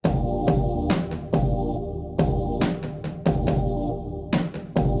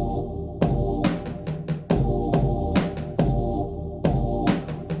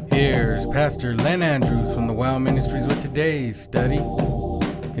Pastor Len Andrews from the Wow Ministries with today's study,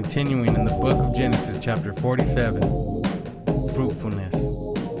 continuing in the book of Genesis, chapter 47, Fruitfulness.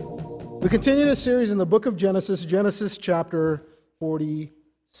 We continue this series in the book of Genesis, Genesis chapter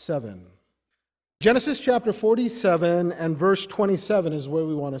 47. Genesis chapter 47 and verse 27 is where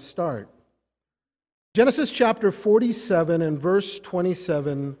we want to start. Genesis chapter 47 and verse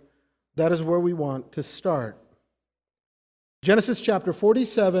 27, that is where we want to start. Genesis chapter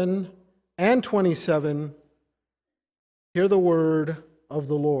 47 and 27, hear the word of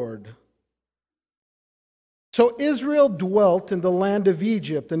the Lord. So Israel dwelt in the land of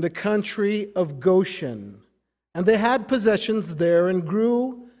Egypt, in the country of Goshen, and they had possessions there and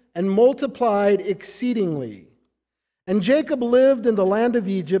grew and multiplied exceedingly. And Jacob lived in the land of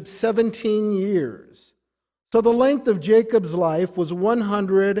Egypt 17 years. So the length of Jacob's life was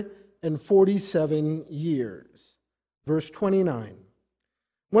 147 years. Verse 29.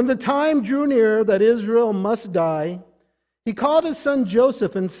 When the time drew near that Israel must die, he called his son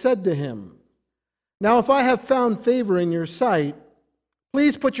Joseph and said to him, "Now if I have found favor in your sight,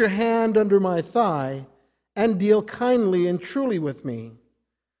 please put your hand under my thigh and deal kindly and truly with me.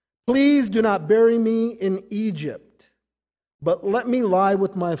 Please do not bury me in Egypt, but let me lie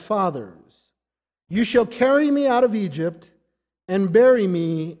with my fathers. You shall carry me out of Egypt and bury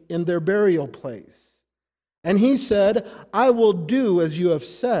me in their burial place." And he said, "I will do as you have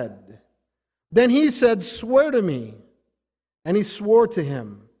said." Then he said, "Swear to me." And he swore to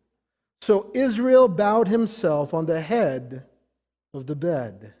him. So Israel bowed himself on the head of the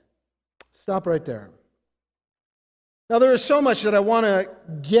bed. Stop right there. Now there is so much that I want to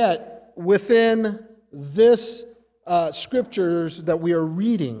get within this scriptures that we are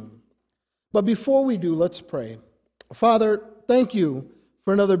reading. But before we do, let's pray. Father, thank you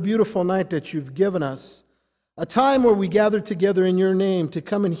for another beautiful night that you've given us. A time where we gather together in your name to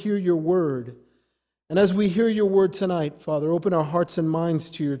come and hear your word. And as we hear your word tonight, Father, open our hearts and minds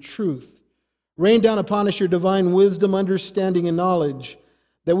to your truth. Rain down upon us your divine wisdom, understanding, and knowledge,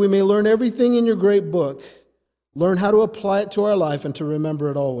 that we may learn everything in your great book, learn how to apply it to our life, and to remember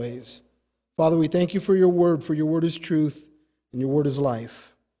it always. Father, we thank you for your word is truth, and your word is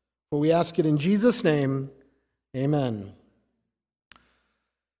life. For we ask it in Jesus' name, amen.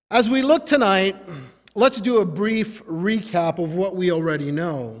 As we look tonight, let's do a brief recap of what we already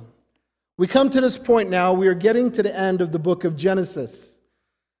know. We come to this point now, we are getting to the end of the book of Genesis.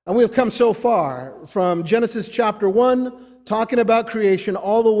 And we have come so far from Genesis chapter 1, talking about creation,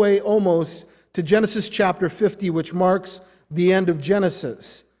 all the way almost to Genesis chapter 50, which marks the end of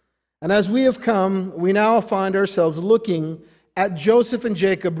Genesis. And as we have come, we now find ourselves looking at Joseph and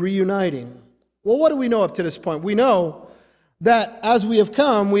Jacob reuniting. Well, what do we know up to this point? We know that as we have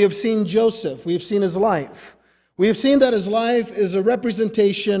come, we have seen Joseph. We have seen his life. We have seen that his life is a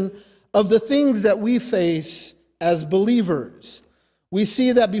representation of the things that we face as believers. We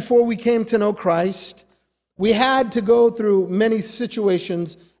see that before we came to know Christ, we had to go through many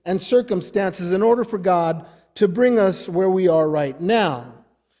situations and circumstances in order for God to bring us where we are right now.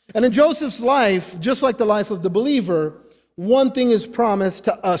 And in Joseph's life, just like the life of the believer, one thing is promised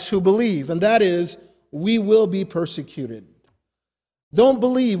to us who believe, and that is we will be persecuted. Don't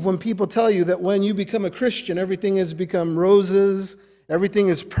believe when people tell you that when you become a Christian, everything has become roses, everything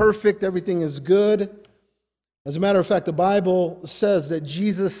is perfect, everything is good. As a matter of fact, the Bible says that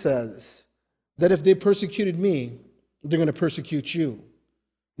Jesus says that if they persecuted me, they're going to persecute you.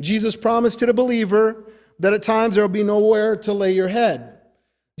 Jesus promised to the believer that at times there will be nowhere to lay your head.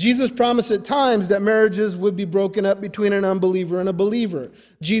 Jesus promised at times that marriages would be broken up between an unbeliever and a believer.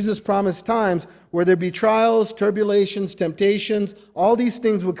 Jesus promised times where there'd be trials, tribulations, temptations, all these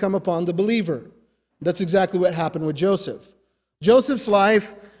things would come upon the believer. That's exactly what happened with Joseph. Joseph's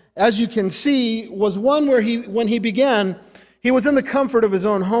life, as you can see, was one where when he began, he was in the comfort of his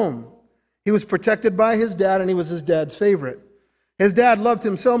own home. He was protected by his dad, and he was his dad's favorite. His dad loved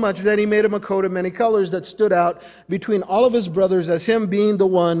him so much that he made him a coat of many colors that stood out between all of his brothers as him being the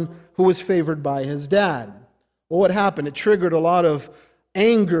one who was favored by his dad. Well, what happened? It triggered a lot of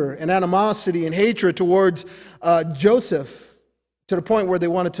anger and animosity and hatred towards Joseph to the point where they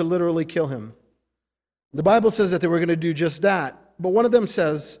wanted to literally kill him. The Bible says that they were going to do just that. But one of them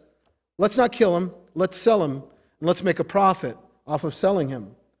says, let's not kill him, let's sell him, and let's make a profit off of selling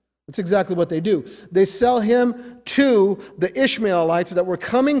him. That's exactly what they do. They sell him to the Ishmaelites that were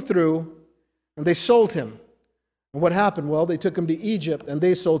coming through, and they sold him. And what happened? Well, they took him to Egypt, and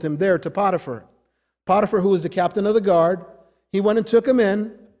they sold him there to Potiphar. Potiphar, who was the captain of the guard, he went and took him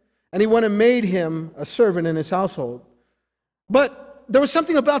in, and he went and made him a servant in his household. But there was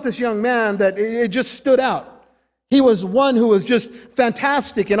something about this young man that it just stood out. He was one who was just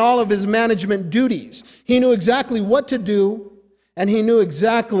fantastic in all of his management duties. He knew exactly what to do, and he knew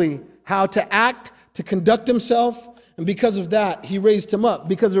exactly how to act, to conduct himself. And because of that, he raised him up.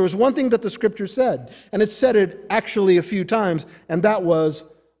 Because there was one thing that the scripture said, and it said it actually a few times, and that was,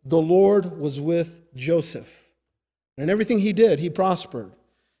 the Lord was with Joseph. And everything he did, he prospered.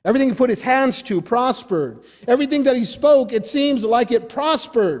 Everything he put his hands to prospered. Everything that he spoke, it seems like it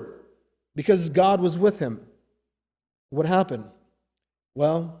prospered because God was with him. What happened?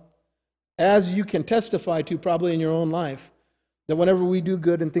 Well, as you can testify to probably in your own life, that whenever we do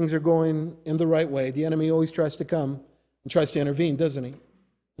good and things are going in the right way, the enemy always tries to come and tries to intervene, doesn't he? And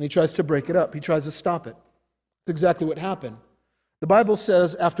he tries to break it up. He tries to stop it. That's exactly what happened. The Bible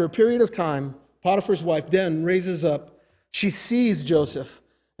says after a period of time, Potiphar's wife then raises up. She sees Joseph,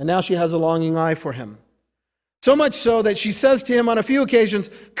 and now she has a longing eye for him. So much so that she says to him on a few occasions,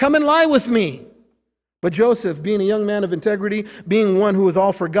 "Come and lie with me." But Joseph, being a young man of integrity, being one who was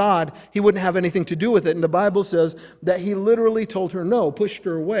all for God, he wouldn't have anything to do with it. And the Bible says that he literally told her no, pushed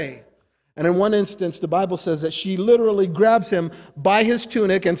her away. And in one instance, the Bible says that she literally grabs him by his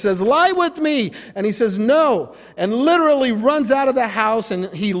tunic and says, "Lie with me." And he says, "No," and literally runs out of the house, and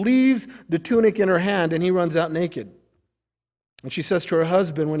he leaves the tunic in her hand, and he runs out naked. And she says to her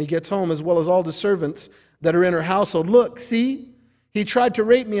husband when he gets home, as well as all the servants that are in her household, "Look, see? He tried to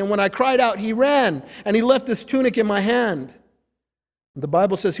rape me, and when I cried out, he ran, and he left this tunic in my hand." The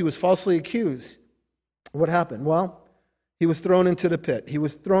Bible says he was falsely accused. What happened? Well, he was thrown into the pit. He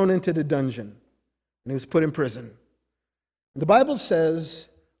was thrown into the dungeon, and he was put in prison. The Bible says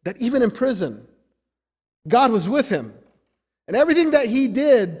that even in prison, God was with him, and everything that he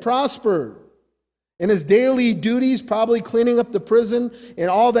did prospered. In his daily duties, probably cleaning up the prison, and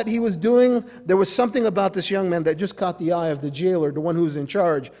all that he was doing, there was something about this young man that just caught the eye of the jailer, the one who was in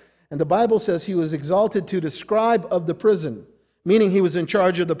charge. And the Bible says he was exalted to the scribe of the prison, meaning he was in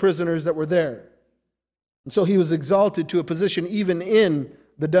charge of the prisoners that were there. And so he was exalted to a position even in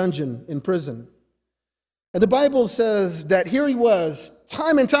the dungeon, in prison. And the Bible says that here he was,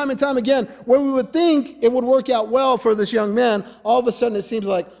 time and time and time again, where we would think it would work out well for this young man, all of a sudden it seems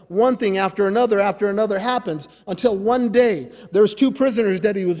like one thing after another happens, until one day there was two prisoners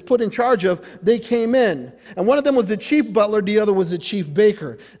that he was put in charge of. They came in, and one of them was the chief butler, the other was the chief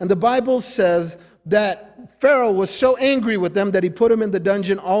baker. And the Bible says that Pharaoh was so angry with them that he put them in the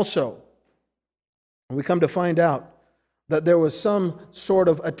dungeon also. And we come to find out that there was some sort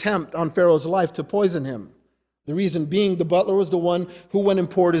of attempt on Pharaoh's life to poison him. The reason being, the butler was the one who went and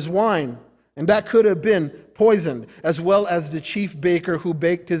poured his wine. And that could have been poisoned, as well as the chief baker who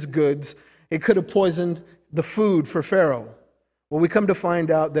baked his goods. It could have poisoned the food for Pharaoh. Well, we come to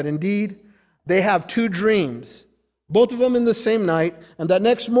find out that indeed, they have two dreams, both of them in the same night. And that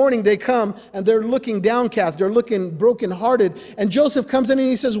next morning they come and they're looking downcast. They're looking brokenhearted. And Joseph comes in and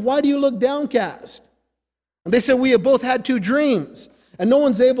he says, "Why do you look downcast?" And they said, "We have both had two dreams, and no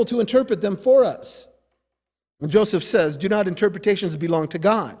one's able to interpret them for us." And Joseph says, "Do not interpretations belong to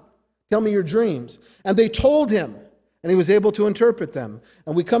God? Tell me your dreams." And they told him, and he was able to interpret them.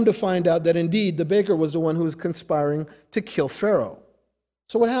 And we come to find out that indeed the baker was the one who was conspiring to kill Pharaoh.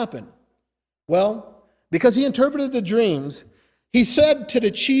 So what happened? Well, because he interpreted the dreams, he said to the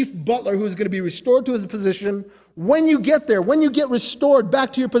chief butler who was going to be restored to his position, "When you get there, when you get restored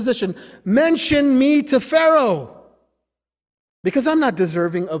back to your position, mention me to Pharaoh, because I'm not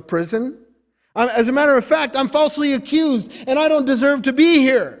deserving of prison. As a matter of fact, I'm falsely accused, and I don't deserve to be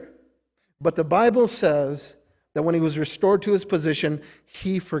here." But the Bible says that when he was restored to his position,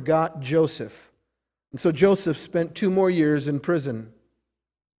 he forgot Joseph. And so Joseph spent 2 more years in prison.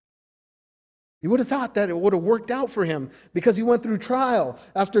 You would have thought that it would have worked out for him, because he went through trial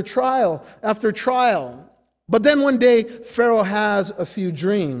after trial after trial. But then one day, Pharaoh has a few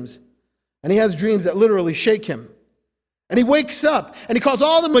dreams, and he has dreams that literally shake him. And he wakes up and he calls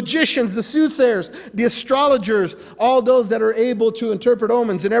all the magicians, the soothsayers, the astrologers, all those that are able to interpret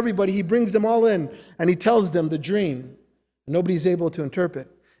omens, and everybody, he brings them all in and he tells them the dream. Nobody's able to interpret.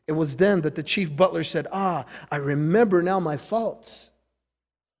 It was then that the chief butler said, "I remember now my faults.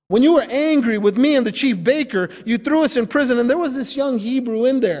 When you were angry with me and the chief baker, you threw us in prison, and there was this young Hebrew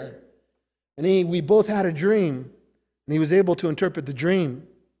in there. And we both had a dream, and he was able to interpret the dream."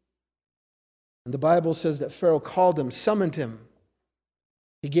 And the Bible says that Pharaoh called him, summoned him.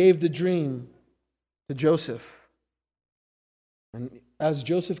 He gave the dream to Joseph. And as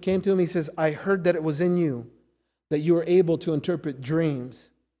Joseph came to him, he says, "I heard that it was in you, that you were able to interpret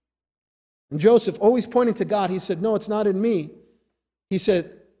dreams." And Joseph, always pointing to God, he said, "No, it's not in me." He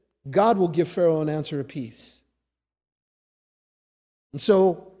said, "God will give Pharaoh an answer of peace." And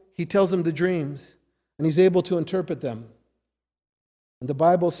so he tells him the dreams. and he's able to interpret them. And the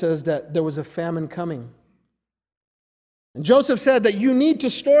Bible says that there was a famine coming. And Joseph said that you need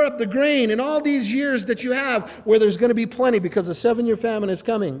to store up the grain in all these years that you have where there's going to be plenty because a 7-year famine is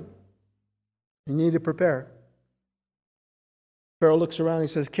coming. You need to prepare. Pharaoh looks around and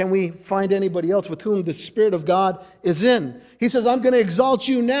he says, can we find anybody else with whom the Spirit of God is in? He says, I'm going to exalt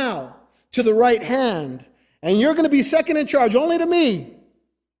you now to the right hand, and you're going to be second in charge only to me.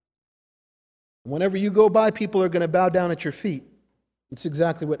 Whenever you go by, people are going to bow down at your feet. It's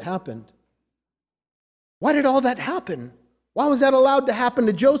exactly what happened. Why did all that happen? Why was that allowed to happen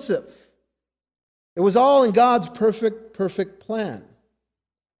to Joseph? It was all in God's perfect plan.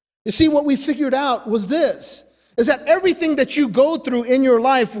 You see, what we figured out was this, is that everything that you go through in your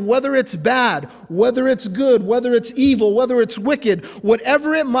life, whether it's bad, whether it's good, whether it's evil, whether it's wicked,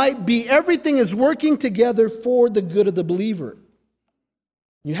 whatever it might be, everything is working together for the good of the believer.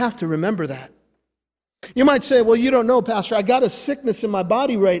 You have to remember that. You might say, well, you don't know, Pastor, I got a sickness in my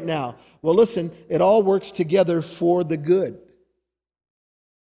body right now. Well, listen, it all works together for the good.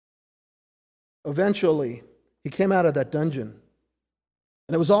 Eventually, he came out of that dungeon.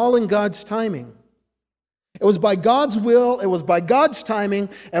 And it was all in God's timing. It was by God's will, it was by God's timing,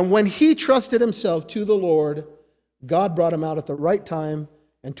 and when he trusted himself to the Lord, God brought him out at the right time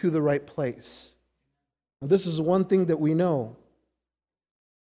and to the right place. Now, this is one thing that we know.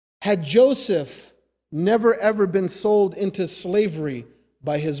 Had Joseph never ever been sold into slavery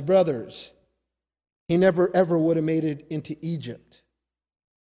by his brothers, he never ever would have made it into Egypt.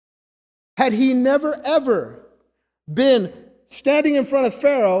 Had he never ever been standing in front of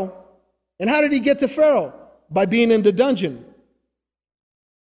Pharaoh, and how did he get to Pharaoh? By being in the dungeon.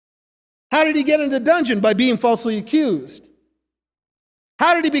 How did he get into the dungeon? By being falsely accused.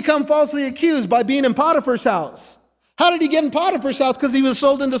 How did he become falsely accused? By being in Potiphar's house. How did he get in Potiphar's house? Because he was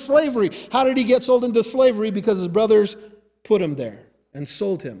sold into slavery. How did he get sold into slavery? Because his brothers put him there and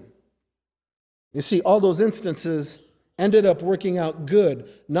sold him. You see, all those instances ended up working out good,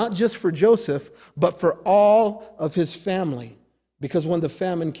 not just for Joseph, but for all of his family. Because when the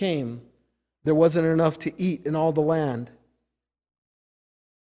famine came, there wasn't enough to eat in all the land.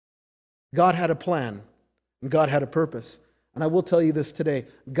 God had a plan, and God had a purpose. And I will tell you this today,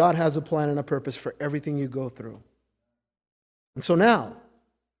 God has a plan and a purpose for everything you go through. And so now,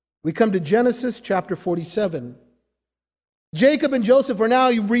 we come to Genesis chapter 47. Jacob and Joseph are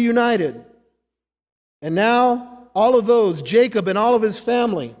now reunited. And now, all of those, Jacob and all of his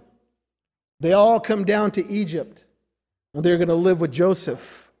family, they all come down to Egypt. And they're going to live with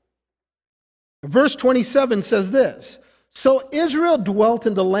Joseph. Verse 27 says this, so Israel dwelt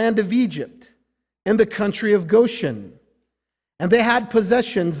in the land of Egypt, in the country of Goshen. And they had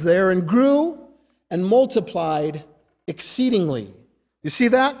possessions there and grew and multiplied exceedingly. You see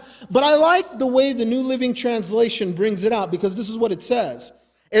that? But I like the way the New Living Translation brings it out, because this is what it says.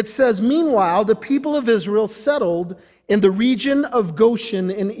 It says, meanwhile, the people of Israel settled in the region of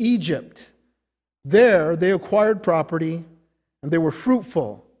Goshen in Egypt. There they acquired property, and they were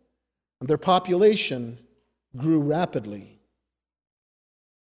fruitful, and their population grew rapidly.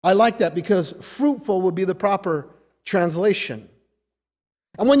 I like that because fruitful would be the proper translation.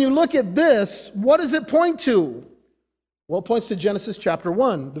 And when you look at this, what does it point to? Well, it points to Genesis chapter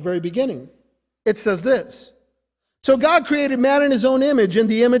 1, the very beginning. It says this, so God created man in his own image. In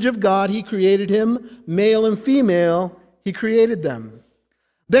the image of God, he created him, male and female, he created them.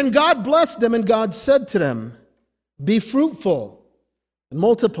 Then God blessed them, and God said to them, be fruitful and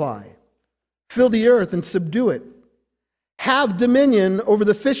multiply. Fill the earth and subdue it. Have dominion over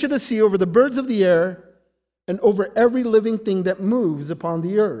the fish of the sea, over the birds of the air, and over every living thing that moves upon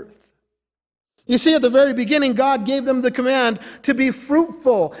the earth. You see, at the very beginning, God gave them the command to be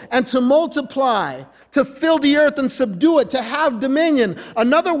fruitful and to multiply, to fill the earth and subdue it, to have dominion.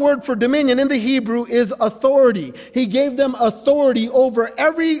 Another word for dominion in the Hebrew is authority. He gave them authority over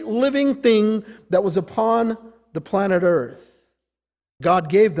every living thing that was upon the planet Earth. God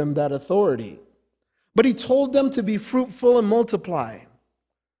gave them that authority. But he told them to be fruitful and multiply.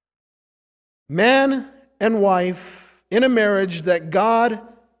 Man and wife in a marriage that God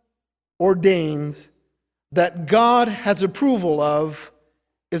ordains, that God has approval of,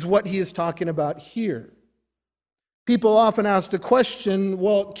 is what he is talking about here. People often ask the question,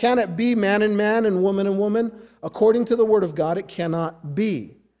 well, can it be man and woman? According to the Word of God, it cannot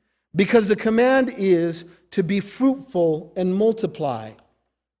be. Because the command is to be fruitful and multiply.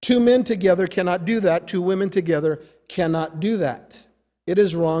 Two men together cannot do that. Two women together cannot do that. It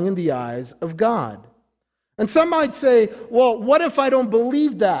is wrong in the eyes of God. And some might say, well, what if I don't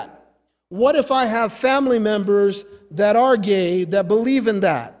believe that? What if I have family members that are gay that believe in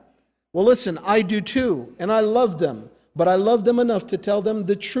that? Well, listen, I do too, and I love them, but I love them enough to tell them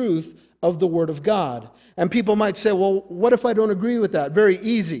the truth of the Word of God. And people might say, well, what if I don't agree with that? Very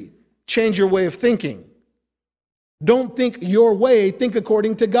easy. Change your way of thinking. Don't think your way, think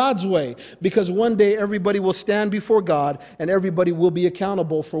according to God's way. Because one day everybody will stand before God and everybody will be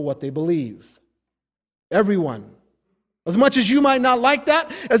accountable for what they believe. Everyone. As much as you might not like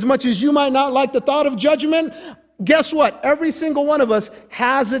that, as much as you might not like the thought of judgment, guess what? Every single one of us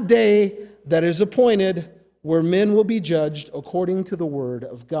has a day that is appointed where men will be judged according to the Word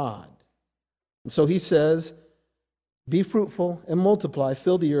of God. And so he says, be fruitful and multiply,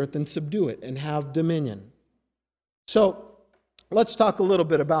 fill the earth and subdue it and have dominion. So let's talk a little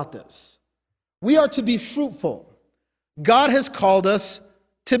bit about this. We are to be fruitful. God has called us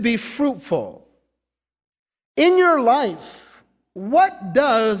to be fruitful. In your life, what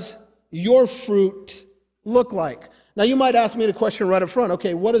does your fruit look like? Now you might ask me the question right up front.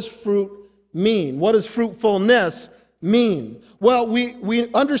 Okay, what does fruit mean? What does fruitfulness mean? Well,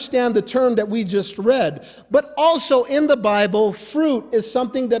 we understand the term that we just read, but also in the Bible, fruit is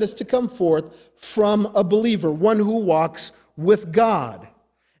something that is to come forth from a believer, one who walks with God.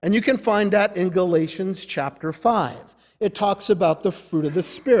 And you can find that in Galatians chapter 5. It talks about the fruit of the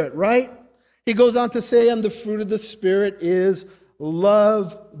Spirit, right? He goes on to say, and the fruit of the Spirit is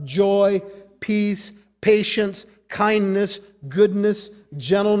love, joy, peace, patience, kindness, goodness,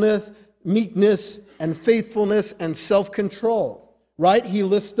 gentleness, meekness, and faithfulness, and self-control. Right? He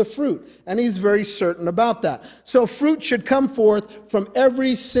lists the fruit, and he's very certain about that. So fruit should come forth from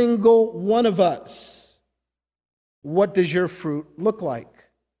every single one of us. What does your fruit look like?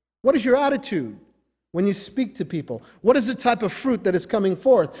 What is your attitude when you speak to people? What is the type of fruit that is coming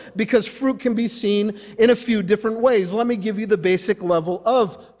forth? Because fruit can be seen in a few different ways. Let me give you the basic level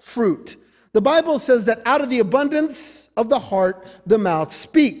of fruit. The Bible says that out of the abundance of the heart, the mouth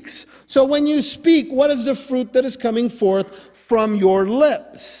speaks. So when you speak, what is the fruit that is coming forth from your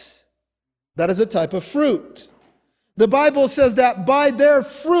lips? That is a type of fruit. The Bible says that by their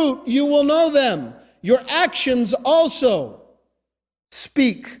fruit you will know them. Your actions also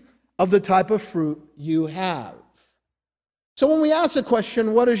speak of the type of fruit you have. So when we ask the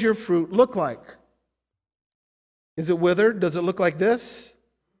question, what does your fruit look like? Is it withered? Does it look like this?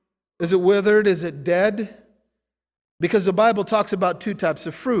 Is it withered? Is it dead? Because the Bible talks about two types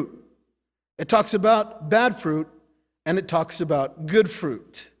of fruit. It talks about bad fruit and it talks about good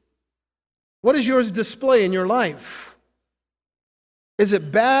fruit. What does yours display in your life? Is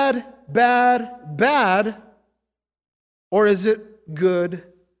it bad, bad, bad? Or is it good,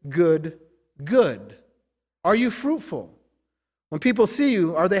 good, good? Are you fruitful? When people see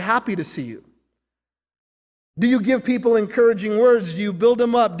you, are they happy to see you? Do you give people encouraging words? Do you build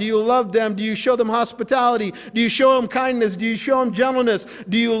them up? Do you love them? Do you show them hospitality? Do you show them kindness? Do you show them gentleness?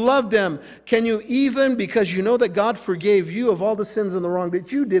 Do you love them? Can you even, because you know that God forgave you of all the sins and the wrong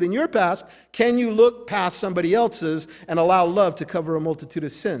that you did in your past, can you look past somebody else's and allow love to cover a multitude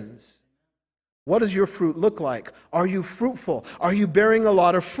of sins? What does your fruit look like? Are you fruitful? Are you bearing a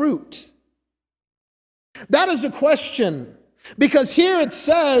lot of fruit? That is the question. Because here it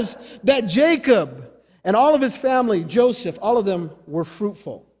says that Jacob and all of his family, Joseph, all of them were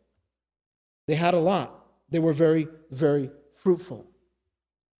fruitful. They had a lot. They were very, very fruitful.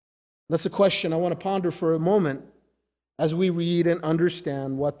 That's a question I want to ponder for a moment as we read and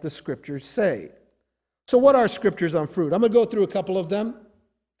understand what the Scriptures say. So what are Scriptures on fruit? I'm going to go through a couple of them.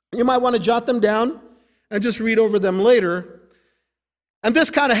 You might want to jot them down and just read over them later. And this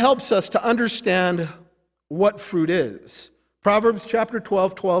kind of helps us to understand what fruit is. Proverbs chapter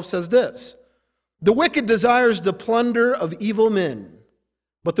 12 says this: the wicked desires the plunder of evil men,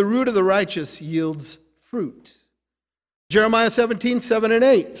 but the root of the righteous yields fruit. Jeremiah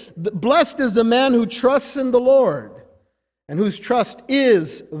 17:7-8. Blessed is the man who trusts in the Lord, and whose trust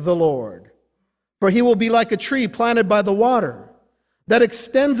is the Lord. For he will be like a tree planted by the water, that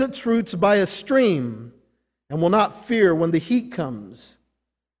extends its roots by a stream, and will not fear when the heat comes.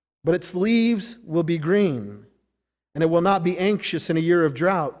 But its leaves will be green, and it will not be anxious in a year of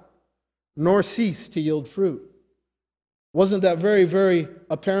drought, nor cease to yield fruit. Wasn't that very, very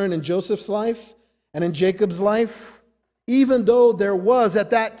apparent in Joseph's life and in Jacob's life? Even though there was at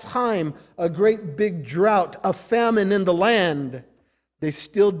that time a great big drought, a famine in the land, they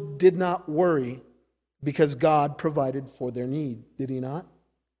still did not worry because God provided for their need, did he not?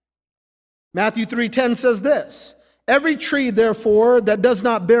 Matthew 3:10 says this: every tree, therefore, that does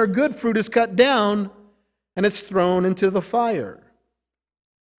not bear good fruit is cut down, and it's thrown into the fire.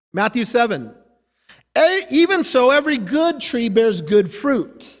 Matthew 7. Even so, every good tree bears good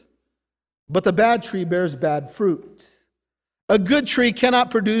fruit, but the bad tree bears bad fruit. A good tree cannot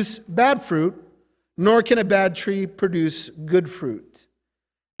produce bad fruit, nor can a bad tree produce good fruit.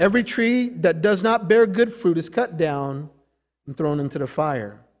 Every tree that does not bear good fruit is cut down and thrown into the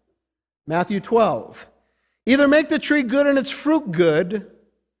fire. Matthew 12. Either make the tree good and its fruit good,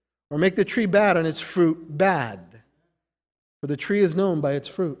 or make the tree bad and its fruit bad. For the tree is known by its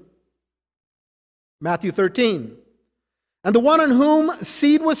fruit. Matthew 13. And the one in whom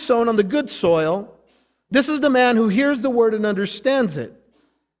seed was sown on the good soil, this is the man who hears the word and understands it,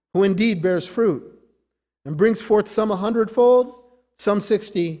 who indeed bears fruit, and brings forth some 100-fold, some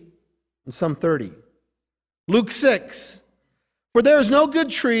 60, and some 30. Luke 6. For there is no good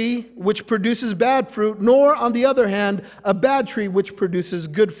tree which produces bad fruit, nor, on the other hand, a bad tree which produces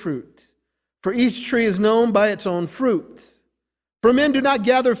good fruit. For each tree is known by its own fruit. For men do not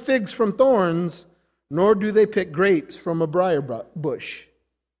gather figs from thorns, nor do they pick grapes from a briar bush.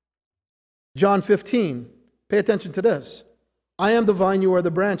 John 15. Pay attention to this. I am the vine, you are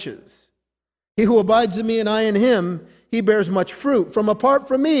the branches. He who abides in me and I in him, he bears much fruit. From apart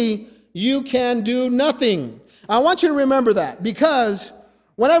from me, you can do nothing. I want you to remember that, because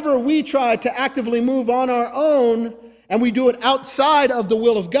whenever we try to actively move on our own and we do it outside of the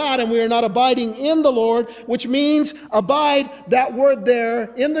will of God and we are not abiding in the Lord, which means abide, that word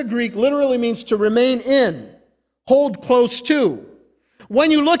there in the Greek literally means to remain in, hold close to. When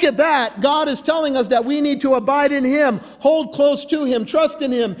you look at that, God is telling us that we need to abide in Him, hold close to Him, trust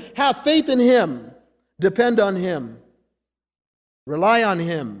in Him, have faith in Him, depend on Him, rely on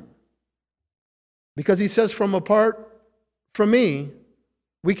Him. Because He says, from apart from me,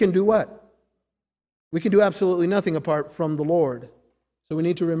 we can do what? We can do absolutely nothing apart from the Lord. So we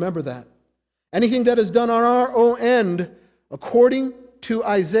need to remember that. Anything that is done on our own end, according to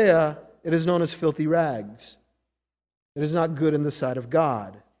Isaiah, it is known as filthy rags. It is not good in the sight of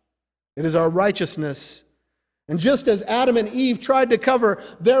God. It is our righteousness. And just as Adam and Eve tried to cover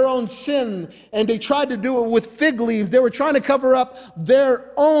their own sin, and they tried to do it with fig leaves, they were trying to cover up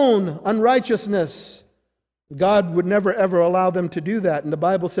their own unrighteousness. God would never ever allow them to do that. And the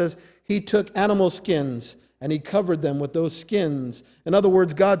Bible says He took animal skins and He covered them with those skins. In other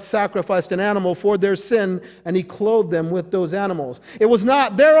words, God sacrificed an animal for their sin and He clothed them with those animals. It was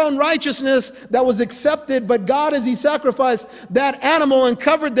not their own righteousness that was accepted, but God, as He sacrificed that animal and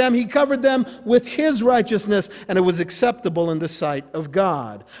covered them, He covered them with His righteousness, and it was acceptable in the sight of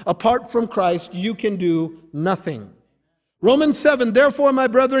God. Apart from Christ, you can do nothing. Romans 7, therefore, my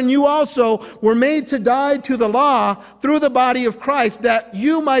brethren, you also were made to die to the law through the body of Christ, that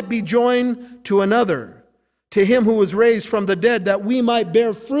you might be joined to another, to Him who was raised from the dead, that we might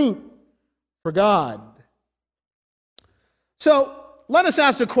bear fruit for God. So let us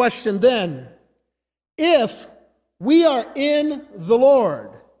ask the question then, if we are in the Lord,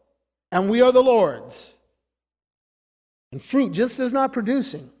 and we are the Lord's, and fruit just is not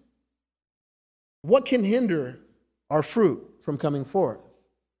producing, what can hinder our fruit from coming forth?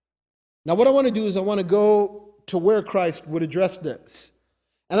 Now what I want to do is I want to go to where Christ would address this.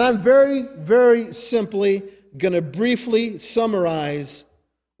 And I'm very, very simply going to briefly summarize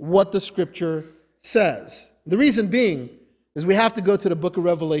what the Scripture says. The reason being is we have to go to the book of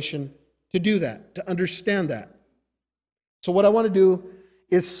Revelation to do that, to understand that. So what I want to do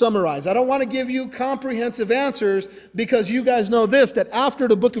is summarize. I don't want to give you comprehensive answers, because you guys know this, that after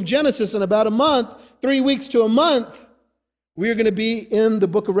the book of Genesis in about a month, 3 weeks to a month, we are going to be in the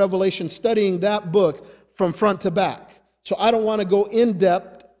book of Revelation studying that book from front to back. So I don't want to go in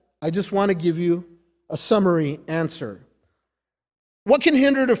depth. I just want to give you a summary answer. What can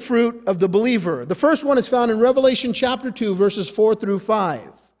hinder the fruit of the believer? The first one is found in Revelation chapter 2, verses 4 through 5.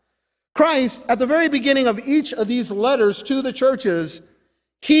 Christ, at the very beginning of each of these letters to the churches,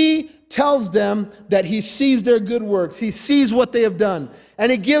 He tells them that He sees their good works. He sees what they have done.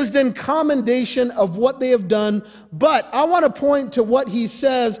 And He gives them commendation of what they have done. But I want to point to what He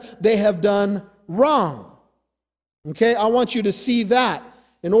says they have done wrong. Okay, I want you to see that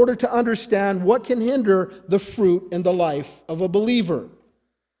in order to understand what can hinder the fruit in the life of a believer.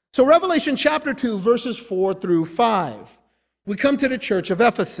 So Revelation chapter 2, verses 4 through 5. We come to the church of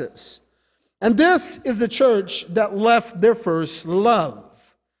Ephesus. And this is the church that left their first love.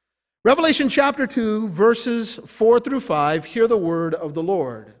 Revelation chapter 2, verses 4 through 5, hear the word of the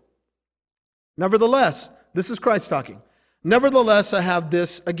Lord. Nevertheless, this is Christ talking. Nevertheless, I have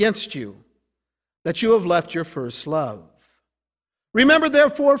this against you, that you have left your first love. Remember,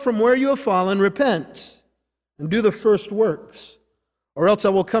 therefore, from where you have fallen, repent, and do the first works, or else I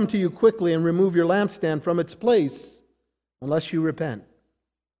will come to you quickly and remove your lampstand from its place, unless you repent.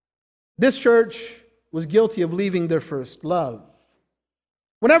 This church was guilty of leaving their first love.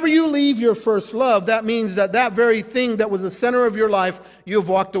 Whenever you leave your first love, that means that that very thing that was the center of your life, you have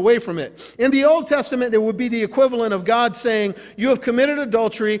walked away from it. In the Old Testament, it would be the equivalent of God saying, you have committed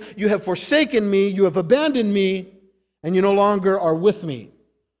adultery, you have forsaken me, you have abandoned me, and you no longer are with me.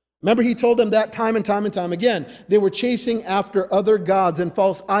 Remember, he told them that time and time and time again. They were chasing after other gods and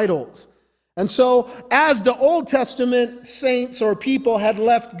false idols. And so, as the Old Testament saints or people had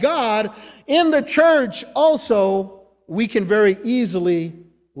left God, in the church also, we can very easily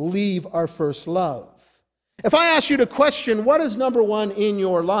leave our first love. If I ask you to question, what is number one in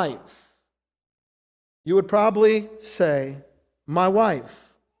your life? You would probably say, my wife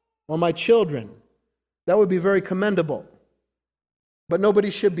or my children. That would be very commendable. But nobody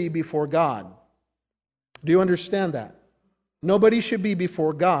should be before God. Do you understand that? Nobody should be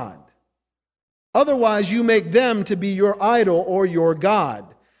before God. Otherwise, you make them to be your idol or your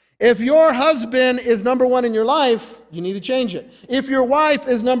God. If your husband is number one in your life, you need to change it. If your wife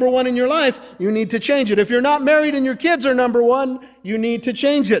is number one in your life, you need to change it. If you're not married and your kids are number one, you need to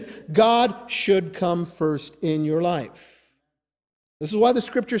change it. God should come first in your life. This is why the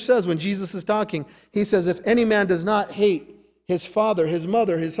scripture says, when Jesus is talking, he says, if any man does not hate his father, his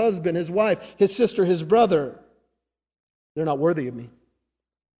mother, his husband, his wife, his sister, his brother, they're not worthy of me.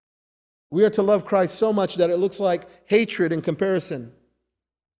 We are to love Christ so much that it looks like hatred in comparison.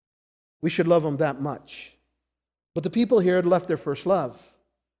 We should love him that much. But the people here had left their first love.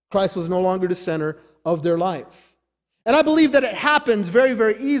 Christ was no longer the center of their life. And I believe that it happens very,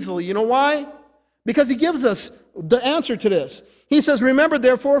 very easily. You know why? Because he gives us the answer to this. He says, remember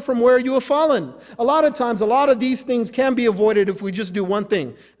therefore from where you have fallen. A lot of times, a lot of these things can be avoided if we just do one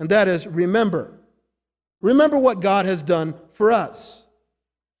thing, and that is remember. Remember what God has done for us.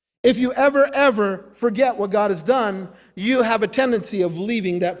 If you ever forget what God has done, you have a tendency of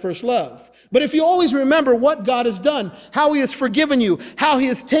leaving that first love. But if you always remember what God has done, how he has forgiven you, how he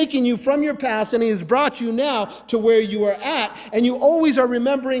has taken you from your past and he has brought you now to where you are at, and you always are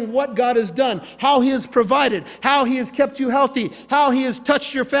remembering what God has done, how he has provided, how he has kept you healthy, how he has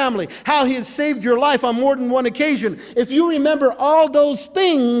touched your family, how he has saved your life on more than one occasion. If you remember all those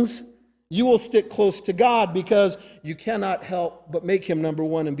things, you will stick close to God because you cannot help but make him number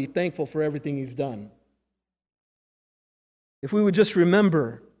one and be thankful for everything he's done. If we would just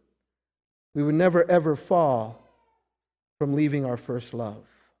remember, we would never ever fall from leaving our first love.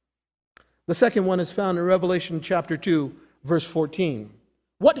 The second one is found in Revelation chapter 2, verse 14.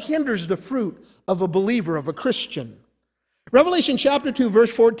 What hinders the fruit of a believer, of a Christian? Revelation chapter 2,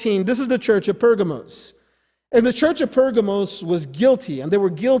 verse 14, this is the church of Pergamos. And the church of Pergamos was guilty, and they were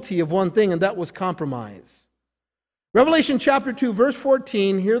guilty of one thing, and that was compromise. Revelation chapter 2, verse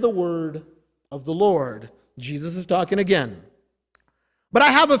 14, hear the word of the Lord. Jesus is talking again. But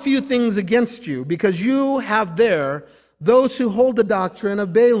I have a few things against you, because you have there those who hold the doctrine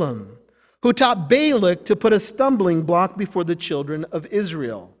of Balaam, who taught Balak to put a stumbling block before the children of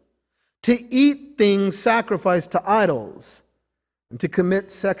Israel, to eat things sacrificed to idols, and to commit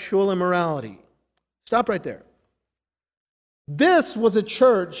sexual immorality. Stop right there. This was a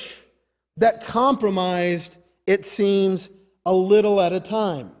church that compromised, it seems, a little at a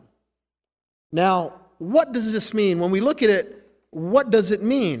time. Now, what does this mean? When we look at it, what does it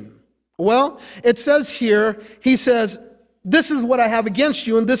mean? Well, it says here, he says, this is what I have against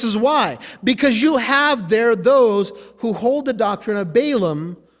you, and this is why. Because you have there those who hold the doctrine of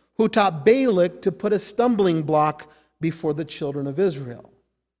Balaam, who taught Balak to put a stumbling block before the children of Israel.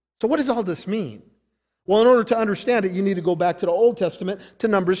 So what does all this mean? Well, in order to understand it, you need to go back to the Old Testament, to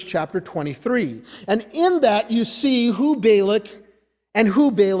Numbers chapter 23. And in that, you see who Balak and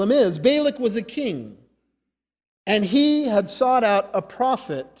who Balaam is. Balak was a king, and he had sought out a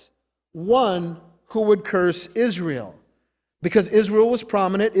prophet, one who would curse Israel. Because Israel was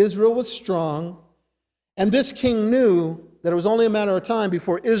prominent, Israel was strong, and this king knew that it was only a matter of time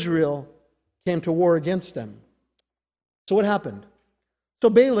before Israel came to war against them. So what happened? So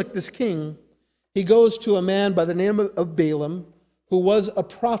Balak, this king, he goes to a man by the name of Balaam, who was a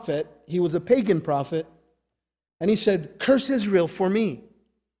prophet. He was a pagan prophet. And he said, curse Israel for me.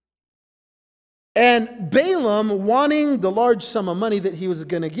 And Balaam, wanting the large sum of money that he was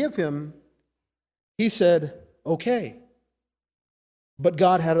going to give him, he said, okay. But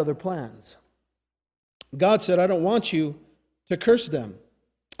God had other plans. God said, I don't want you to curse them.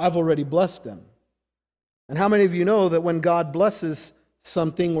 I've already blessed them. And how many of you know that when God blesses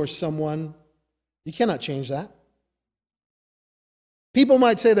something or someone, you cannot change that? People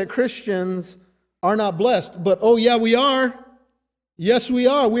might say that Christians are not blessed, but oh yeah, we are. Yes, we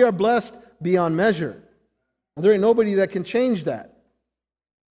are. We are blessed beyond measure. And there ain't nobody that can change that.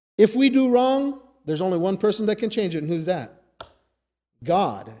 If we do wrong, there's only one person that can change it, and who's that?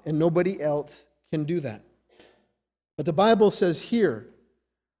 God, and nobody else can do that. But the Bible says here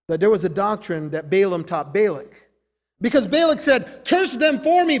that there was a doctrine that Balaam taught Balak. Because Balak said, curse them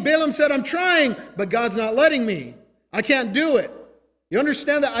for me. Balaam said, I'm trying, but God's not letting me. I can't do it. You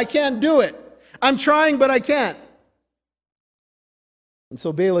understand that? I can't do it. I'm trying, but I can't. And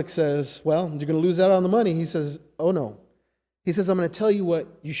so Balak says, well, you're going to lose out on the money. He says, oh no. He says, I'm going to tell you what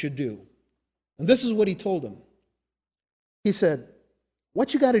you should do. And this is what he told him. He said,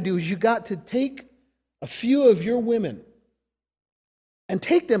 what you got to do is you got to take a few of your women and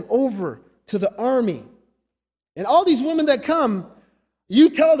take them over to the army. And all these women that come, you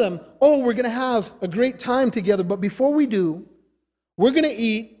tell them, oh, we're going to have a great time together. But before we do, we're going to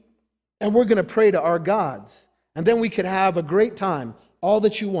eat and we're going to pray to our gods. And then we could have a great time, all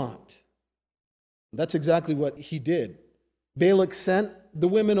that you want. That's exactly what he did. Balak sent the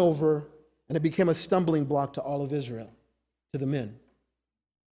women over, and it became a stumbling block to all of Israel, to the men.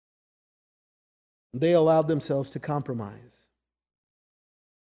 They allowed themselves to compromise.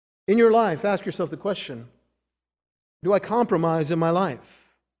 In your life, ask yourself the question, do I compromise in my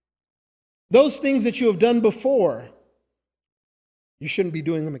life? Those things that you have done before, you shouldn't be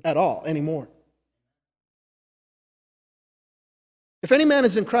doing them at all anymore. If any man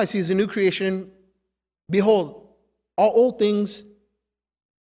is in Christ, he is a new creation. Behold, all old things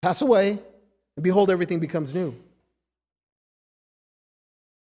pass away, and behold, everything becomes new.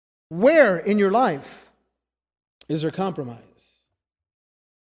 Where in your life is there compromise?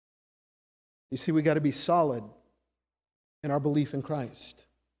 You see, we got to be solid in our belief in Christ.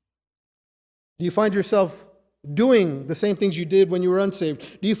 Do you find yourself doing the same things you did when you were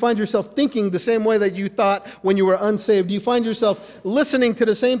unsaved? Do you find yourself thinking the same way that you thought when you were unsaved? Do you find yourself listening to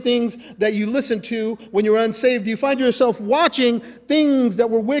the same things that you listened to when you were unsaved? Do you find yourself watching things that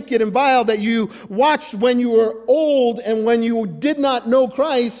were wicked and vile that you watched when you were old and when you did not know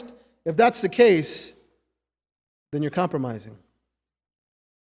Christ? If that's the case, then you're compromising.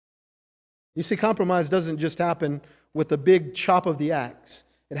 You see, compromise doesn't just happen with a big chop of the axe.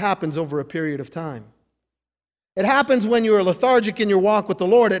 It happens over a period of time. It happens when you are lethargic in your walk with the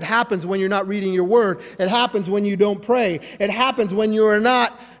Lord. It happens when you're not reading your word. It happens when you don't pray. It happens when you are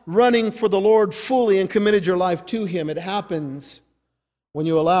not running for the Lord fully and committed your life to Him. It happens when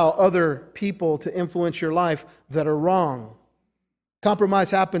you allow other people to influence your life that are wrong. Compromise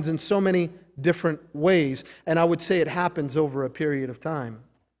happens in so many different ways, and I would say it happens over a period of time.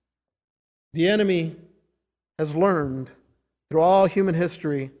 The enemy has learned through all human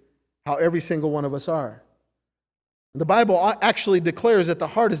history how every single one of us are. The Bible actually declares that the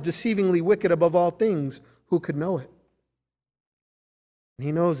heart is deceivingly wicked above all things. Who could know it? And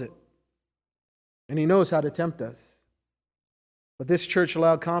He knows it. And He knows how to tempt us. But this church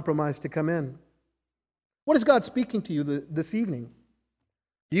allowed compromise to come in. What is God speaking to you this evening?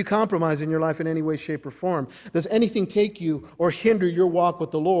 Do you compromise in your life in any way, shape, or form? Does anything take you or hinder your walk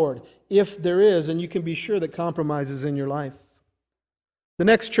with the Lord? If there is, and you can be sure that compromise is in your life. The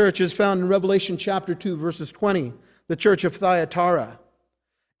next church is found in Revelation chapter 2, verses 20, the church of Thyatira.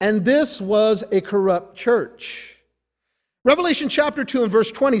 And this was a corrupt church. Revelation chapter 2 and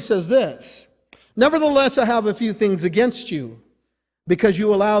verse 20 says this, "Nevertheless, I have a few things against you, because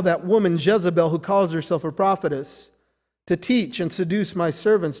you allow that woman Jezebel, who calls herself a prophetess, to teach and seduce my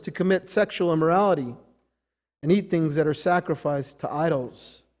servants to commit sexual immorality and eat things that are sacrificed to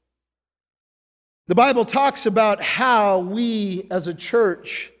idols." The Bible talks about how we as a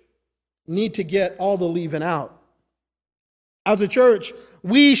church need to get all the leaven out. As a church,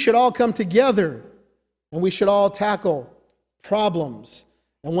 we should all come together and we should all tackle problems.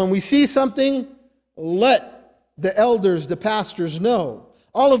 And when we see something, let the elders, the pastors know.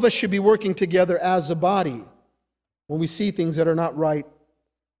 All of us should be working together as a body when we see things that are not right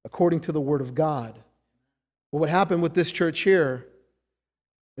according to the Word of God. But what happened with this church here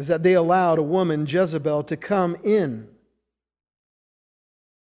is that they allowed a woman, Jezebel, to come in.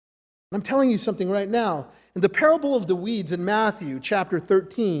 I'm telling you something right now. In the parable of the weeds in Matthew chapter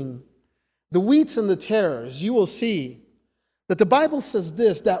 13, the wheats and the tares, you will see that the Bible says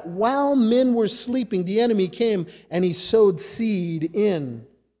this, that while men were sleeping, the enemy came and he sowed seed in.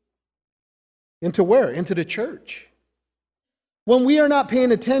 Into where? Into the church. When we are not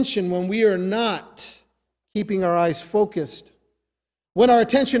paying attention, when we are not keeping our eyes focused, when our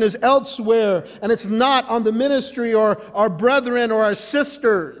attention is elsewhere and it's not on the ministry or our brethren or our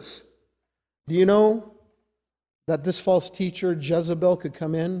sisters, do you know that this false teacher, Jezebel, could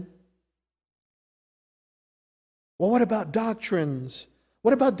come in? Well, what about doctrines?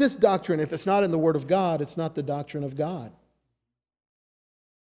 What about this doctrine? If it's not in the Word of God, it's not the doctrine of God.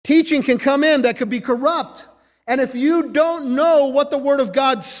 Teaching can come in that could be corrupt. And if you don't know what the Word of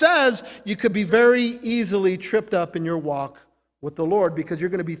God says, you could be very easily tripped up in your walk with the Lord, because you're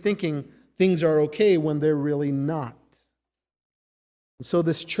going to be thinking things are okay when they're really not. And so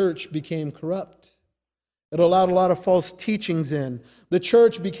this church became corrupt. It allowed a lot of false teachings in. The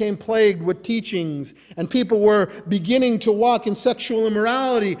church became plagued with teachings, and people were beginning to walk in sexual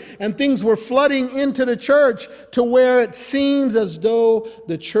immorality, and things were flooding into the church to where it seems as though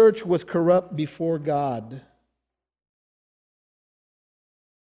the church was corrupt before God.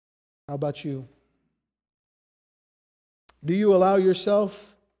 How about you? Do you allow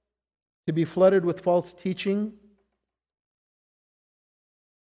yourself to be flooded with false teaching?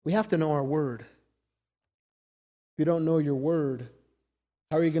 We have to know our word. If you don't know your word,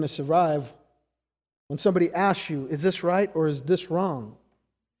 how are you going to survive when somebody asks you, is this right or is this wrong?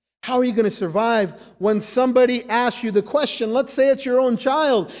 How are you going to survive when somebody asks you the question, let's say it's your own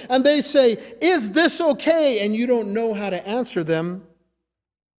child, and they say, is this okay? And you don't know how to answer them.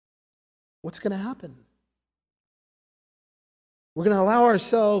 What's going to happen? We're going to allow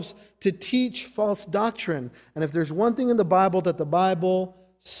ourselves to teach false doctrine. And if there's one thing in the Bible that the Bible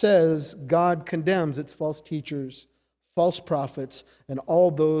says God condemns, it's false teachers, false prophets, and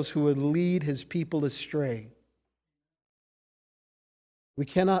all those who would lead His people astray. We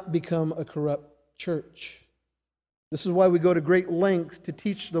cannot become a corrupt church. This is why we go to great lengths to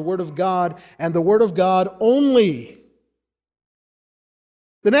teach the Word of God and the Word of God only.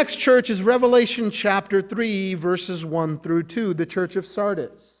 The next church is Revelation chapter 3, verses 1 through 2, the church of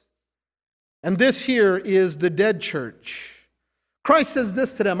Sardis. And this here is the dead church. Christ says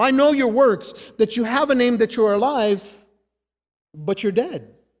this to them, I know your works, that you have a name, that you are alive, but you're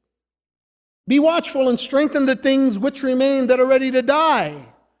dead. Be watchful and strengthen the things which remain that are ready to die,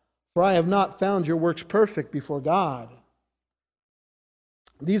 for I have not found your works perfect before God.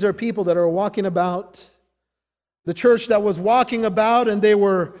 These are people that are walking about. The church that was walking about, and they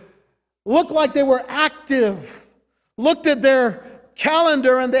looked like they were active, looked at their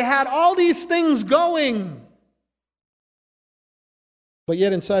calendar, and they had all these things going. But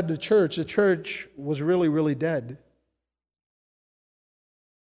yet inside the church was really, really dead.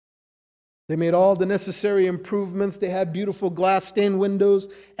 They made all the necessary improvements. They had beautiful glass stained windows,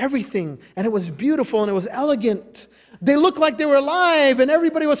 everything. And it was beautiful and it was elegant. They looked like they were alive, and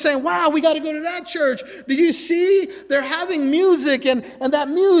everybody was saying, wow, we got to go to that church. Did you see? They're having music, and that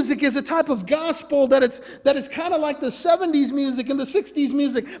music is a type of gospel that is kind of like the 70s music and the 60s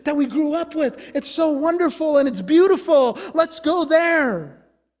music that we grew up with. It's so wonderful and it's beautiful. Let's go there.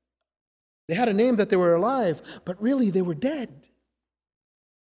 They had a name that they were alive, but really they were dead.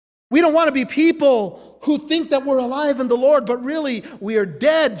 We don't want to be people who think that we're alive in the Lord, but really we are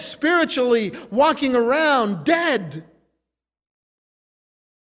dead spiritually, walking around dead.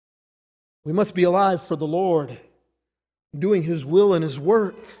 We must be alive for the Lord, doing His will and His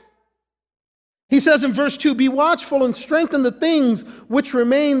work. He says in verse 2, be watchful and strengthen the things which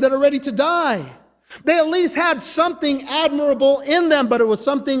remain that are ready to die. They at least had something admirable in them, but it was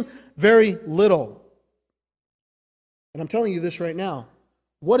something very little. And I'm telling you this right now.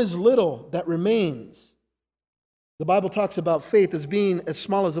 What is little that remains? The Bible talks about faith as being as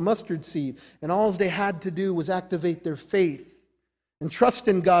small as a mustard seed. And all they had to do was activate their faith and trust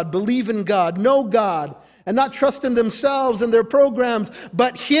in God, believe in God, know God, and not trust in themselves and their programs,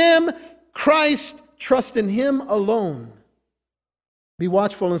 but Him, Christ, trust in Him alone. Be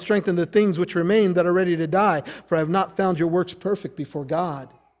watchful and strengthen the things which remain that are ready to die, for I have not found your works perfect before God.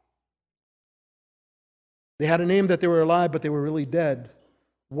 They had a name that they were alive, but they were really dead.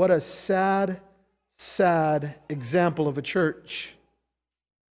 What a sad, sad example of a church.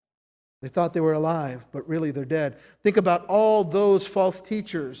 They thought they were alive, but really they're dead. Think about all those false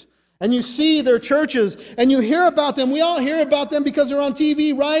teachers. And you see their churches, and you hear about them. We all hear about them because they're on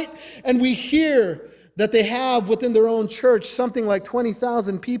TV, right? And we hear that they have within their own church something like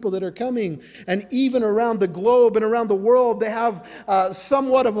 20,000 people that are coming. And even around the globe and around the world, they have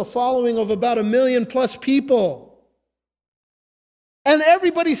somewhat of a following of about 1 million plus people. And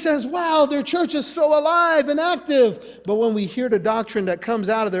everybody says, wow, their church is so alive and active. But when we hear the doctrine that comes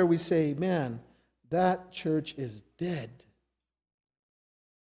out of there, we say, man, that church is dead.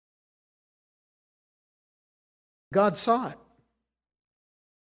 God saw it.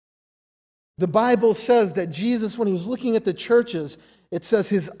 The Bible says that Jesus, when He was looking at the churches, it says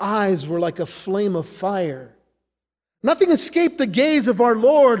His eyes were like a flame of fire. Nothing escaped the gaze of our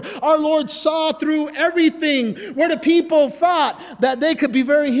Lord. Our Lord saw through everything. Where the people thought that they could be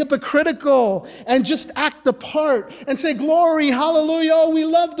very hypocritical and just act the part and say, glory, hallelujah, oh, we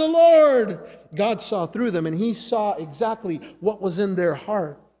love the Lord. God saw through them, and He saw exactly what was in their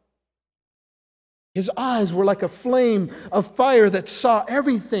heart. His eyes were like a flame of fire that saw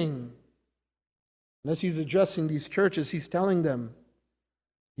everything. And as he's addressing these churches, he's telling them,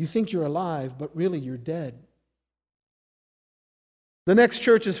 you think you're alive, but really you're dead. The next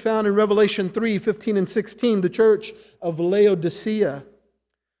church is found in Revelation 3:15 and 16, the church of Laodicea.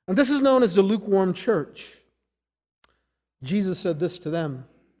 And this is known as the lukewarm church. Jesus said this to them,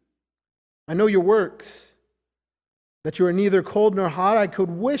 I know your works, that you are neither cold nor hot. I could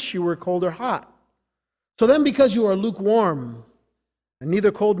wish you were cold or hot. So then, because you are lukewarm and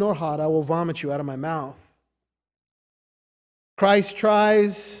neither cold nor hot, I will vomit you out of my mouth. Christ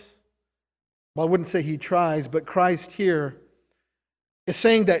tries, well, I wouldn't say he tries, but Christ here is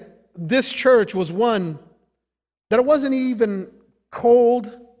saying that this church was one that it wasn't even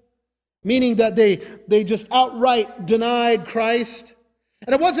cold, meaning that they just outright denied Christ.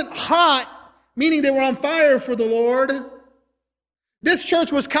 And it wasn't hot, meaning they were on fire for the Lord. This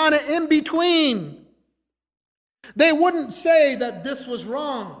church was kind of in between. They wouldn't say that this was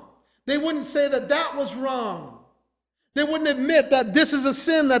wrong. They wouldn't say that that was wrong. They wouldn't admit that this is a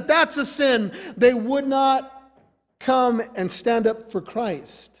sin, that that's a sin. They would not come and stand up for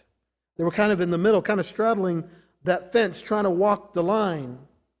Christ. They were kind of in the middle, kind of straddling that fence, trying to walk the line,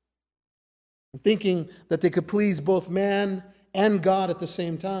 thinking that they could please both man and God at the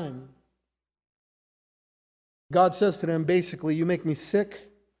same time. God says to them, basically, you make me sick,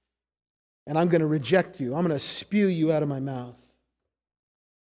 and I'm going to reject you. I'm going to spew you out of my mouth.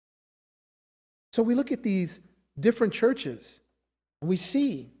 So we look at these different churches, and we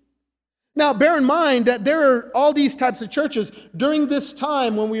see. Now, bear in mind that there are all these types of churches. During this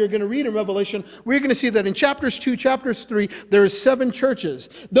time when we are going to read in Revelation, we're going to see that in chapters 2, chapters 3, there are 7 churches.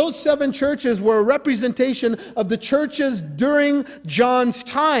 Those 7 churches were a representation of the churches during John's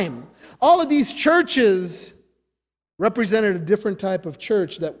time. All of these churches represented a different type of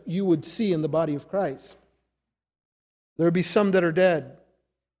church that you would see in the body of Christ. There would be some that are dead,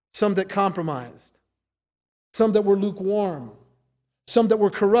 some that compromised, some that were lukewarm, some that were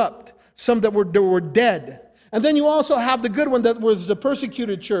corrupt, some that were dead. And then you also have the good one that was the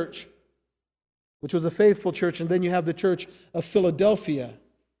persecuted church, which was a faithful church. And then you have the church of Philadelphia,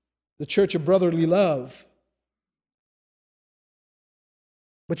 the church of brotherly love.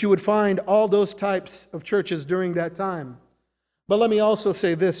 But you would find all those types of churches during that time. But let me also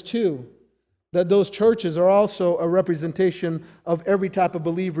say this too, that those churches are also a representation of every type of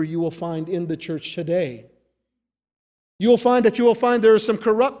believer you will find in the church today. You will find there are some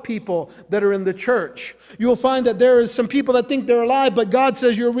corrupt people that are in the church. You will find that there is some people that think they're alive, but God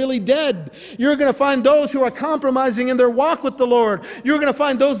says you're really dead. You're going to find those who are compromising in their walk with the Lord. You're going to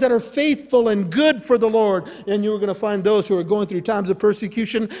find those that are faithful and good for the Lord. And you're going to find those who are going through times of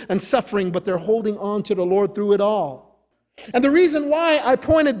persecution and suffering, but they're holding on to the Lord through it all. And the reason why I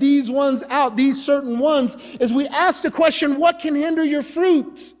pointed these ones out, these certain ones, is we ask the question, what can hinder your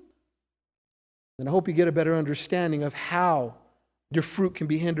fruit? And I hope you get a better understanding of how your fruit can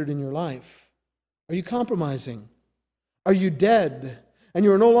be hindered in your life. Are you compromising? Are you dead? And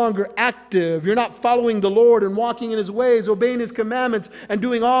you're no longer active. You're not following the Lord and walking in His ways, obeying His commandments, and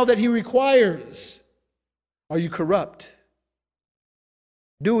doing all that He requires. Are you corrupt?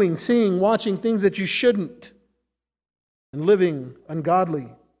 Doing, seeing, watching things that you shouldn't, and living ungodly.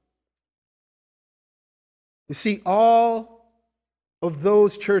 You see, all of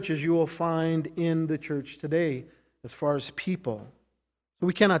those churches you will find in the church today as far as people. So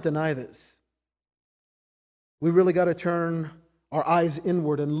we cannot deny this. We really got to turn our eyes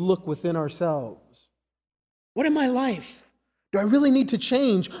inward and look within ourselves. What in my life do I really need to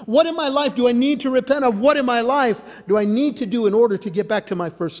change? What in my life do I need to repent of? What in my life do I need to do in order to get back to my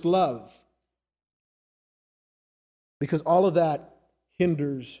first love? Because all of that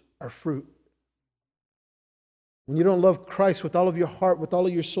hinders our fruit. When you don't love Christ with all of your heart, with all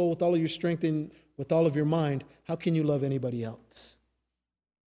of your soul, with all of your strength, and with all of your mind, how can you love anybody else?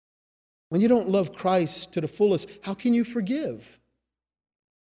 When you don't love Christ to the fullest, how can you forgive?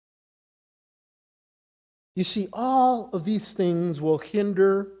 You see, all of these things will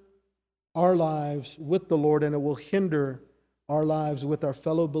hinder our lives with the Lord, and it will hinder our lives with our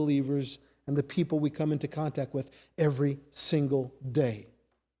fellow believers and the people we come into contact with every single day.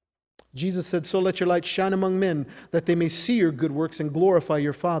 Jesus said, so let your light shine among men, that they may see your good works and glorify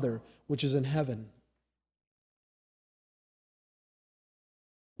your Father, which is in heaven.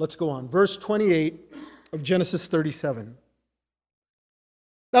 Let's go on. Verse 28 of Genesis 37.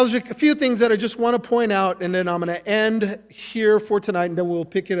 Now, there's a few things that I just want to point out, and then I'm going to end here for tonight, and then we'll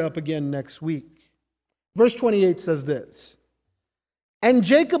pick it up again next week. Verse 28 says this, and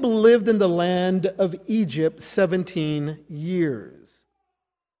Jacob lived in the land of Egypt 17 years.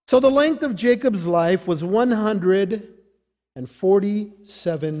 So the length of Jacob's life was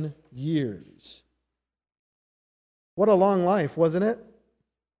 147 years. What a long life, wasn't it?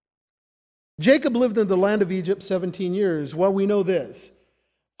 Jacob lived in the land of Egypt 17 years. Well, we know this.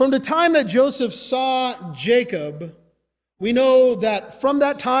 From the time that Joseph saw Jacob, we know that from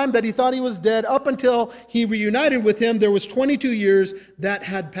that time that he thought he was dead up until he reunited with him, there was 22 years that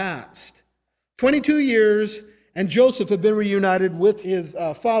had passed. 22 years, and Joseph had been reunited with his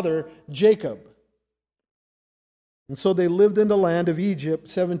father, Jacob. And so they lived in the land of Egypt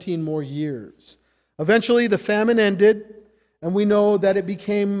 17 more years. Eventually, the famine ended, and we know that it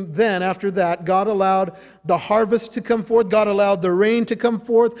became then, after that, God allowed the harvest to come forth, God allowed the rain to come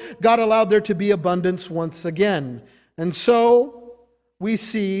forth, God allowed there to be abundance once again. And so we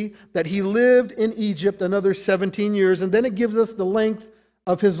see that he lived in Egypt another 17 years, and then it gives us the length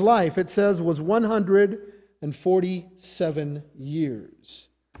of his life. It says was 147 years.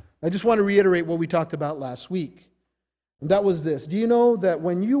 I just want to reiterate what we talked about last week. And that was this. Do you know that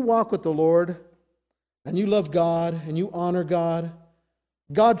when you walk with the Lord and you love God and you honor God,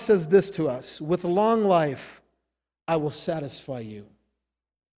 God says this to us: with a long life, I will satisfy you.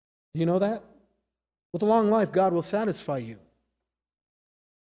 Do you know that? With a long life, God will satisfy you.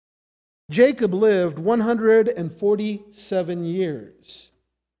 Jacob lived 147 years.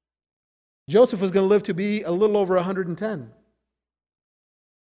 Joseph was going to live to be a little over 110.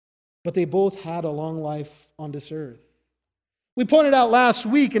 But they both had a long life on this earth. We pointed out last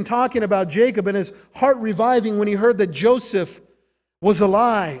week in talking about Jacob and his heart reviving when he heard that Joseph was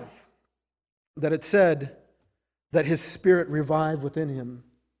alive, that it said that his spirit revived within him.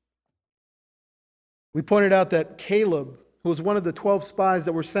 We pointed out that Caleb, who was one of the 12 spies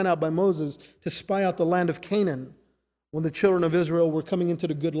that were sent out by Moses to spy out the land of Canaan when the children of Israel were coming into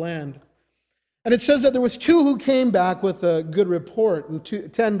the good land. And it says that there was 2 who came back with a good report and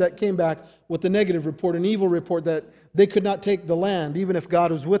 10 that came back with a negative report, an evil report that they could not take the land even if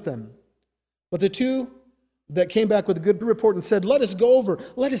God was with them. But the 2 that came back with a good report and said, let us go over,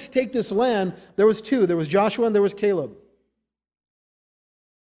 let us take this land, there was 2. There was Joshua and there was Caleb.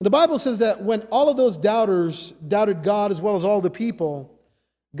 The Bible says that when all of those doubters doubted God as well as all the people,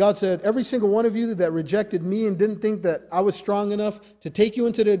 God said, every single one of you that rejected me and didn't think that I was strong enough to take you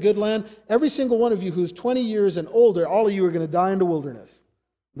into the good land, every single one of you who's 20 years and older, all of you are going to die in the wilderness.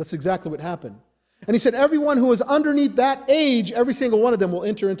 That's exactly what happened. And he said, everyone who is underneath that age, every single one of them will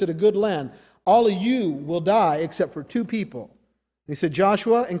enter into the good land. All of you will die except for 2 people. And he said,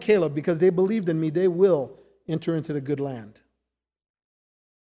 Joshua and Caleb, because they believed in me, they will enter into the good land.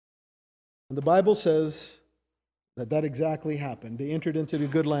 And the Bible says that exactly happened. They entered into the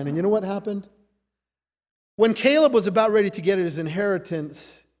good land. And you know what happened? When Caleb was about ready to get his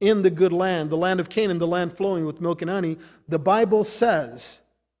inheritance in the good land, the land of Canaan, the land flowing with milk and honey, the Bible says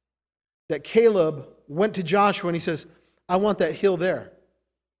that Caleb went to Joshua and he says, I want that hill there.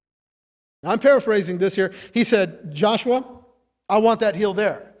 Now, I'm paraphrasing this here. He said, Joshua, I want that hill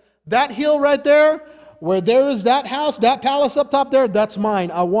there. That hill right there, where there is that house, that palace up top there, that's mine.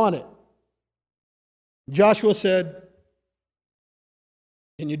 I want it. Joshua said,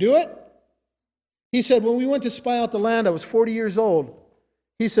 can you do it? He said, when we went to spy out the land, I was 40 years old.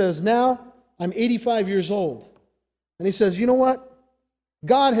 He says, now I'm 85 years old. And he says, you know what?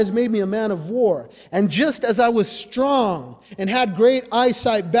 God has made me a man of war. And just as I was strong and had great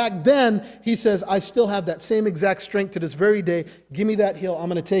eyesight back then, he says, I still have that same exact strength to this very day. Give me that hill. I'm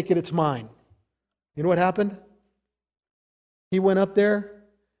going to take it. It's mine. You know what happened? He went up there.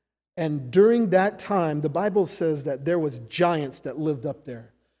 And during that time, the Bible says that there was giants that lived up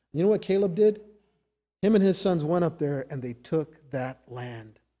there. You know what Caleb did? Him and his sons went up there and they took that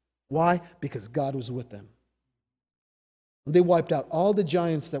land. Why? Because God was with them. And they wiped out all the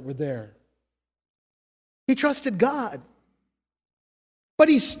giants that were there. He trusted God. But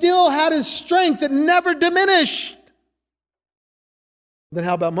he still had his strength that never diminished. Then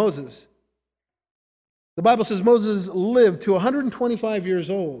how about Moses? The Bible says Moses lived to 125 years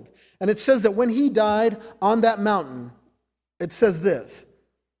old. And it says that when he died on that mountain, it says this: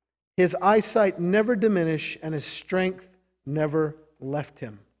 his eyesight never diminished and his strength never left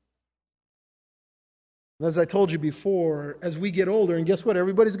him. And as I told you before, as we get older, and guess what?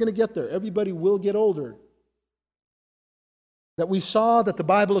 Everybody's going to get there. Everybody will get older. That we saw that the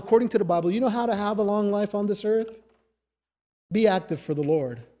Bible, according to the Bible, you know how to have a long life on this earth? Be active for the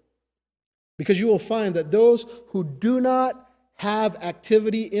Lord. Because you will find that those who do not have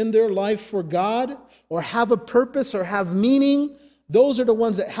activity in their life for God, or have a purpose or have meaning, those are the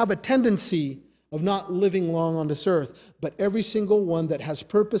ones that have a tendency of not living long on this earth. But every single one that has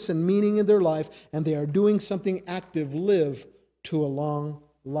purpose and meaning in their life, and they are doing something active, live to a long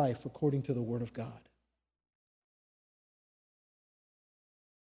life according to the Word of God.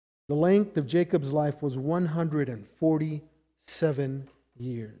 The length of Jacob's life was 147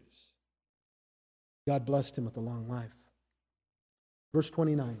 years. God blessed him with a long life. Verse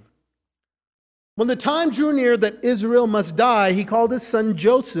 29. When the time drew near that Israel must die, he called his son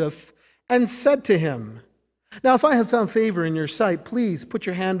Joseph and said to him, "Now if I have found favor in your sight, please put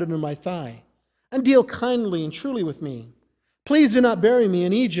your hand under my thigh and deal kindly and truly with me. Please do not bury me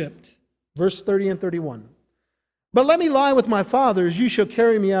in Egypt." Verse 30 and 31. "But let me lie with my fathers. You shall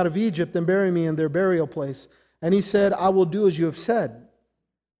carry me out of Egypt and bury me in their burial place." And he said, "I will do as you have said."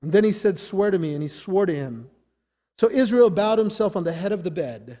 And then he said, "Swear to me." And he swore to him. So Israel bowed himself on the head of the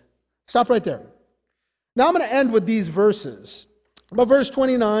bed. Stop right there. Now I'm going to end with these verses. But verse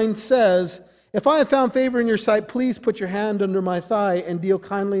 29 says, "If I have found favor in your sight, please put your hand under my thigh and deal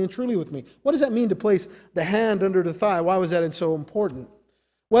kindly and truly with me." What does that mean to place the hand under the thigh? Why was that so important?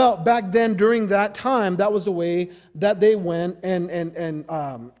 Well, back then, during that time, that was the way that they went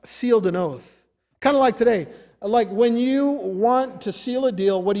and sealed an oath. Kind of like today. Like when you want to seal a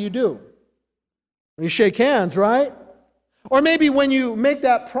deal, what do? You shake hands, right? Or maybe when you make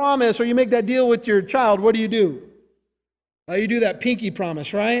that promise or you make that deal with your child, what do? You do that pinky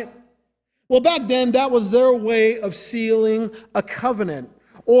promise, right? Well, back then, that was their way of sealing a covenant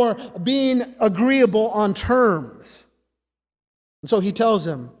or being agreeable on terms. And so he tells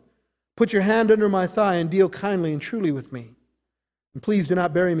him, "Put your hand under my thigh and deal kindly and truly with me. And please do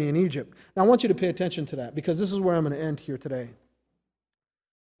not bury me in Egypt." Now, I want you to pay attention to that because this is where I'm going to end here today.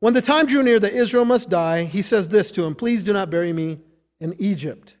 When the time drew near that Israel must die, he says this to him, "Please do not bury me in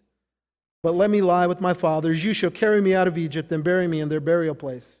Egypt, but let me lie with my fathers. You shall carry me out of Egypt and bury me in their burial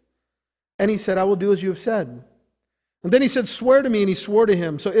place." And he said, "I will do as you have said." And then he said, "Swear to me." And he swore to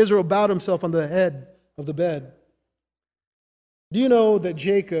him. So Israel bowed himself on the head of the bed. Do you know that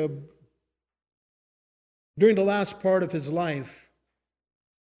Jacob, during the last part of his life,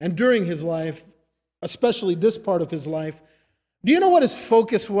 and during his life, especially this part of his life, do you know what his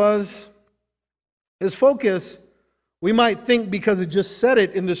focus was? His focus, we might think because it just said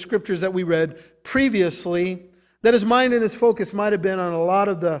it in the scriptures that we read previously, that his mind and his focus might have been on a lot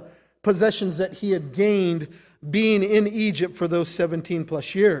of the possessions that he had gained being in Egypt for those 17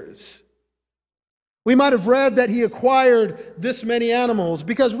 plus years. We might have read that he acquired this many animals,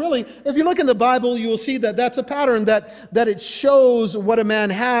 because really, if you look in the Bible, you will see that that's a pattern, that it shows what a man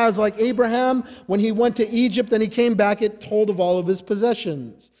has. Like Abraham, when he went to Egypt and he came back, it told of all of his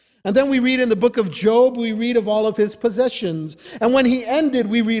possessions. And then we read in the book of Job, we read of all of his possessions. And when he ended,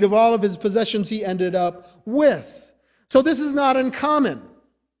 we read of all of his possessions he ended up with. So this is not uncommon.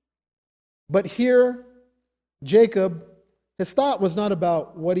 But here, Jacob, his thought was not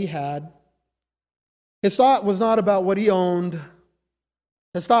about what he had. His thought was not about what he owned.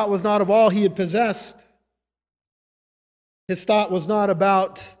 His thought was not of all he had possessed. His thought was not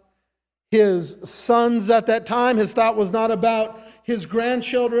about his sons at that time. His thought was not about his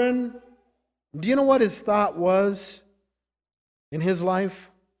grandchildren. Do you know what his thought was in his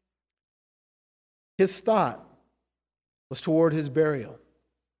life? His thought was toward his burial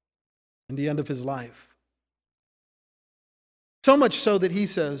and the end of his life. So much so that he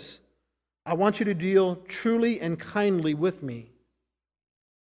says, "I want you to deal truly and kindly with me.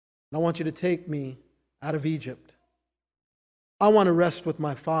 And I want you to take me out of Egypt. I want to rest with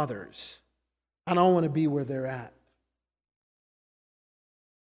my fathers. And I want to be where they're at."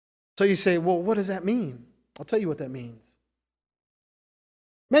 So you say, well, what does that mean? I'll tell you what that means.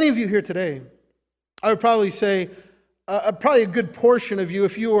 Many of you here today, I would probably say, probably a good portion of you,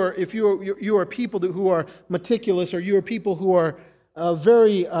 if you are people who are meticulous, or you are people who are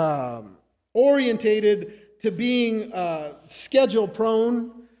very orientated to being schedule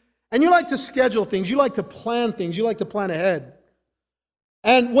prone, and you like to schedule things, you like to plan things, you like to plan ahead.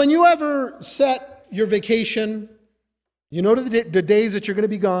 And when you ever set your vacation, you know the days that you're going to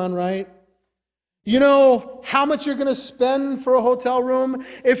be gone, right? You know how much you're going to spend for a hotel room.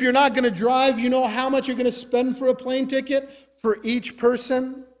 If you're not going to drive, you know how much you're going to spend for a plane ticket for each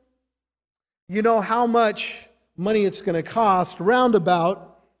person. You know how much money it's going to cost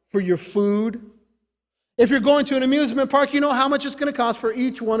roundabout for your food. If you're going to an amusement park, you know how much it's going to cost for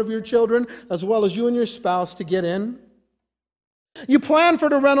each one of your children, as well as you and your spouse, to get in. You plan for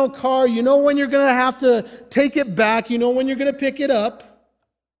the rental car. You know when you're going to have to take it back. You know when you're going to pick it up.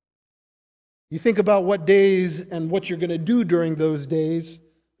 You think about what days and what you're going to do during those days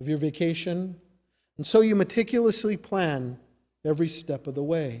of your vacation. And so you meticulously plan every step of the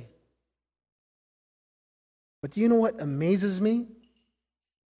way. But do you know what amazes me?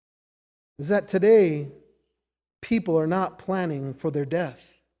 Is that today, people are not planning for their death,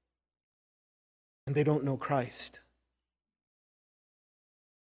 and they don't know Christ.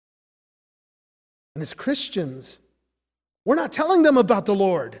 And as Christians, we're not telling them about the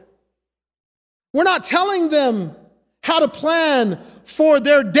Lord. We're not telling them how to plan for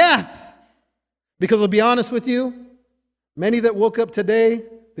their death. Because I'll be honest with you, many that woke up today,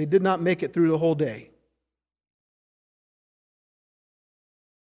 they did not make it through the whole day.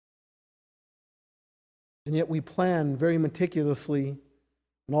 And yet we plan very meticulously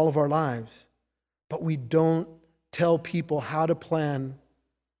in all of our lives, but we don't tell people how to plan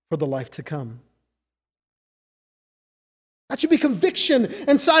for the life to come. That should be conviction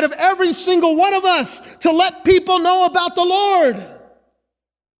inside of every single one of us to let people know about the Lord.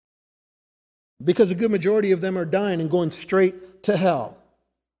 Because a good majority of them are dying and going straight to hell.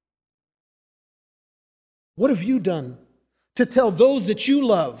 What have you done to tell those that you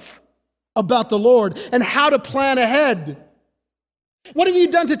love about the Lord and how to plan ahead? What have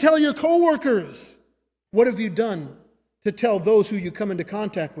you done to tell your coworkers? What have you done to tell those who you come into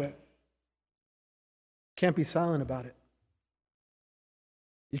contact with? Can't be silent about it.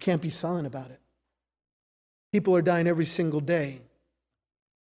 You can't be silent about it. People are dying every single day,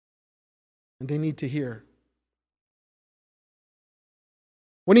 and they need to hear.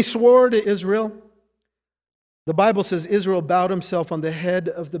 When he swore to Israel, the Bible says Israel bowed himself on the head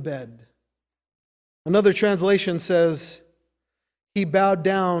of the bed. Another translation says he bowed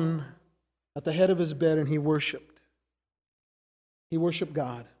down at the head of his bed and he worshiped. He worshiped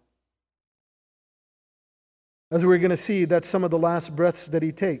God. As we're going to see, that's some of the last breaths that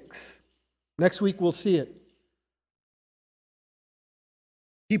he takes. Next week we'll see it.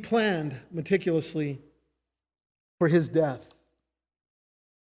 He planned meticulously for his death.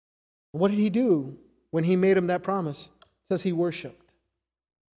 What did he do when he made him that promise? It says he worshiped.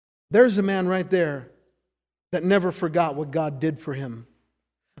 There's a man right there that never forgot what God did for him.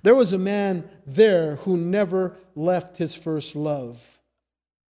 There was a man there who never left his first love,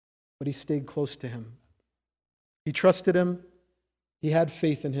 but he stayed close to him. He trusted him. He had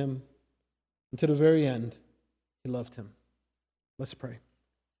faith in him. And to the very end, he loved him. Let's pray.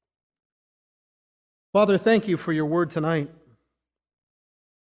 Father, thank you for your word tonight.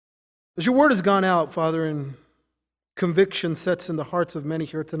 As your word has gone out, Father, and conviction sets in the hearts of many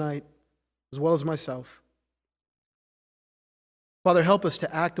here tonight, as well as myself. Father, help us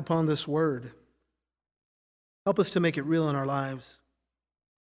to act upon this word. Help us to make it real in our lives.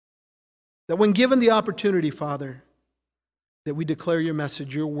 That when given the opportunity, Father, that we declare your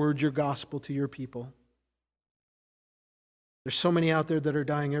message, your word, your gospel to your people. There's so many out there that are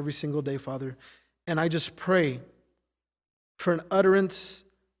dying every single day, Father. And I just pray for an utterance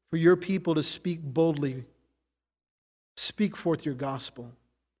for your people to speak boldly. Speak forth your gospel.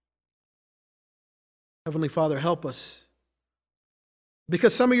 Heavenly Father, help us.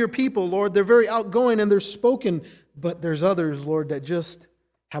 Because some of your people, Lord, they're very outgoing and they're spoken, but there's others, Lord, that just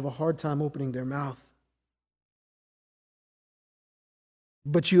have a hard time opening their mouth.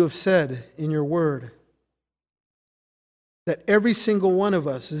 But you have said in your word that every single one of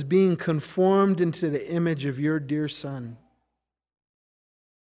us is being conformed into the image of your dear Son.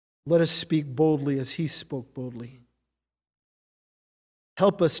 Let us speak boldly as he spoke boldly.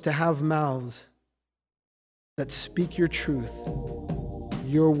 Help us to have mouths that speak your truth,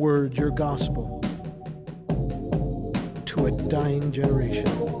 your word, your gospel to a dying generation.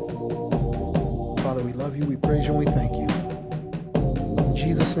 Father, we love you, we praise you, and we thank you. In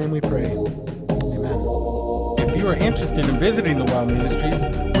Jesus' name we pray. Amen. If you are interested in visiting the Wild Ministries,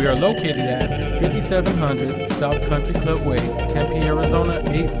 we are located at 5700 South Country Club Way, Tempe, Arizona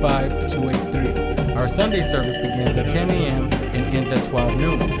 85283. Our Sunday service begins at 10 a.m. and ends at 12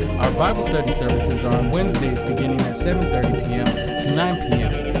 noon. Our Bible study services are on Wednesdays beginning at 7:30 p.m. to 9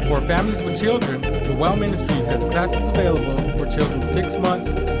 p.m. For families with children, the Well Ministries has classes available for children 6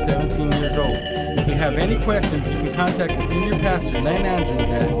 months to 17 years old. If you have any questions, you can contact the Senior Pastor Len Andrews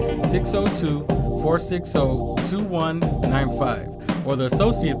at 602-460-2195 or the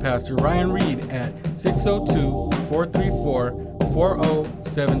Associate Pastor Ryan Reed at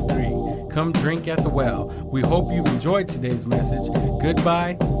 602-434-4073. Come drink at the well. We hope you've enjoyed today's message.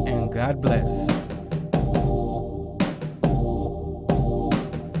 Goodbye and God bless.